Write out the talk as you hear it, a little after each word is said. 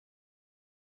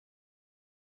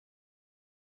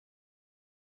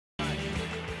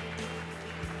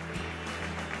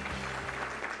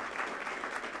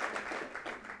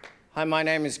Hi, my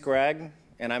name is Greg,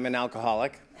 and I'm an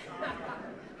alcoholic.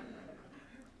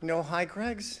 No hi,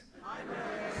 Gregs? Hi,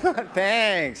 Greg.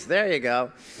 Thanks. There you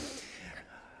go.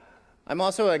 I'm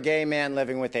also a gay man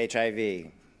living with HIV.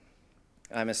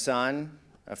 I'm a son,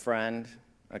 a friend,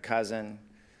 a cousin,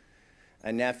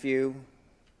 a nephew,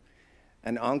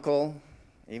 an uncle,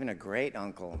 even a great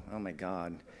uncle. Oh, my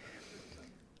God.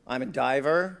 I'm a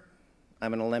diver.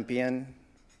 I'm an Olympian.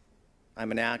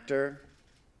 I'm an actor.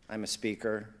 I'm a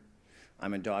speaker.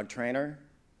 I'm a dog trainer.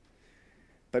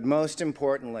 But most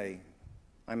importantly,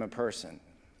 I'm a person.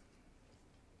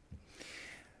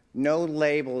 No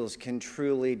labels can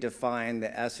truly define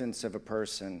the essence of a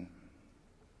person.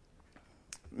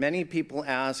 Many people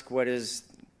ask what is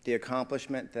the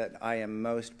accomplishment that I am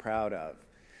most proud of.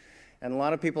 And a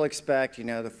lot of people expect,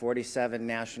 the 47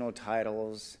 national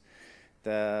titles,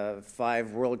 the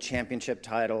 5 world championship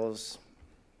titles,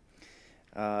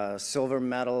 silver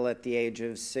medal at the age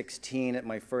of 16 at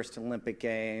my first Olympic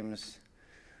Games,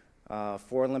 4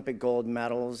 Olympic gold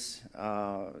medals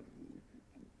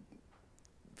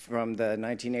from the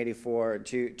 1984,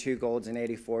 two golds in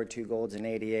 84, 2 golds in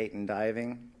 88 in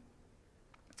diving.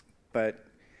 But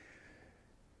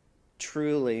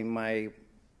truly, my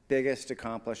biggest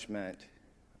accomplishment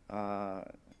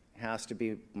has to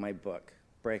be my book,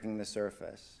 Breaking the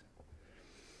Surface.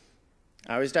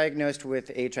 I was diagnosed with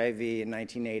HIV in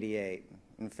 1988,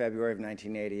 in February of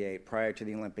 1988, prior to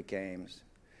the Olympic Games.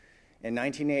 In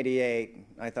 1988,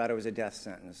 I thought it was a death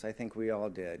sentence. I think we all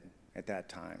did at that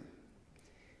time.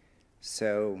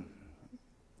 So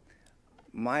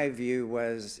my view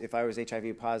was if I was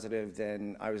HIV positive,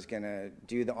 then I was going to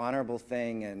do the honorable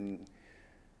thing and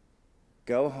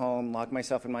go home, lock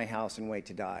myself in my house, and wait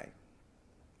to die.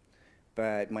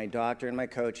 But my doctor and my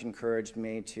coach encouraged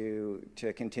me to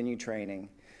continue training,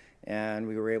 and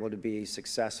we were able to be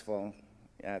successful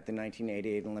at the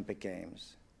 1988 Olympic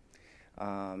Games.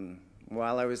 Once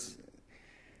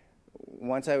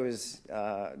I was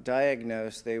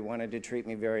diagnosed, they wanted to treat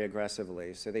me very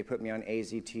aggressively, so they put me on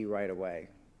AZT right away.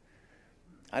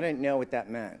 I didn't know what that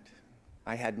meant.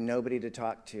 I had nobody to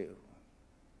talk to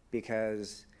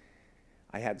because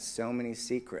I had so many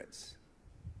secrets.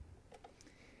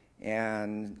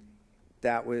 And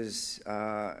that was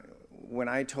when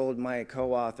I told my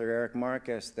co-author, Eric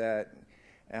Marcus, that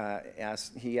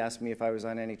he asked me if I was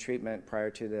on any treatment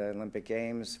prior to the Olympic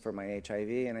Games for my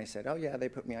HIV, and I said, oh yeah, they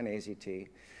put me on AZT.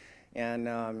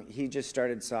 And he just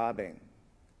started sobbing.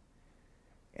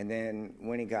 And then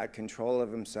when he got control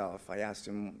of himself, I asked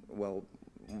him, well,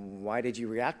 why did you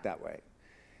react that way?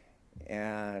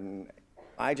 And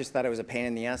I just thought it was a pain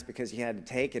in the ass because you had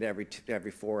to take it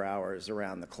every 4 hours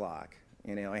around the clock.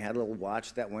 I had a little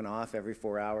watch that went off every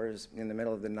 4 hours. In the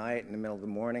middle of the night, in the middle of the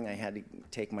morning, I had to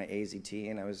take my AZT,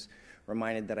 and I was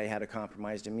reminded that I had a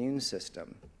compromised immune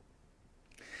system.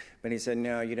 But he said,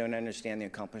 no, you don't understand the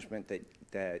accomplishment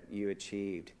that you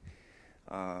achieved.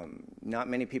 Not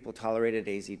many people tolerated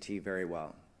AZT very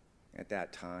well at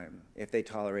that time, if they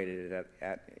tolerated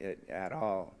it at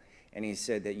all. And he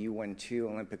said that you won 2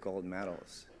 Olympic gold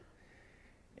medals.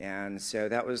 And so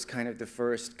that was kind of the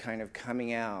first kind of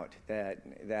coming out that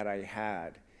I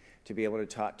had, to be able to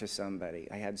talk to somebody.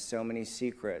 I had so many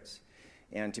secrets,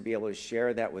 and to be able to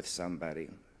share that with somebody.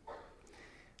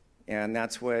 And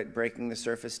that's what Breaking the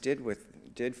Surface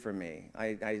did for me.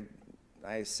 I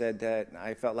said that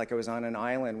I felt like I was on an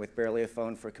island with barely a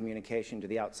phone for communication to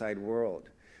the outside world,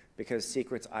 because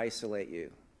secrets isolate you.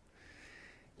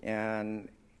 And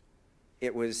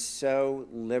it was so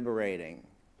liberating,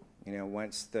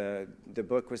 once the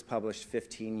book was published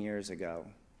 15 years ago.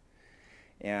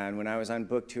 And when I was on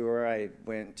book tour, I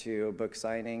went to a book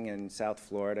signing in South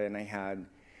Florida, and I had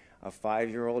a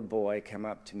 5-year-old boy come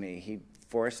up to me. He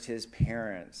forced his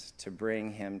parents to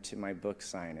bring him to my book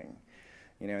signing.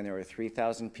 And there were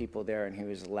 3,000 people there, and he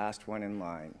was the last one in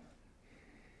line.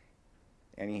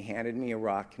 And he handed me a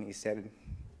rock, and he said,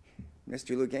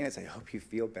 Mr. Louganis, I hope you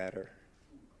feel better.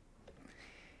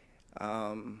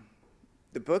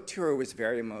 The book tour was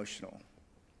very emotional.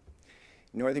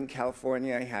 In Northern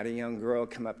California, I had a young girl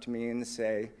come up to me and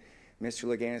say, Mr.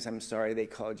 Louganis, I'm sorry they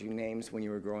called you names when you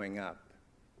were growing up.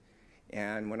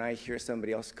 And when I hear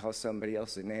somebody else call somebody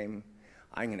else a name,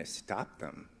 I'm going to stop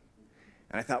them.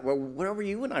 And I thought, well, where were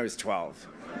you when I was 12?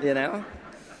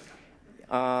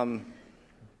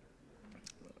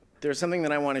 There's something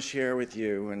that I want to share with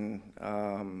you, and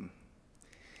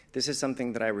this is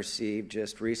something that I received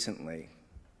just recently.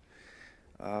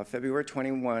 February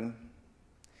 21,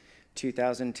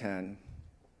 2010,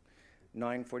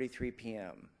 9:43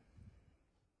 p.m.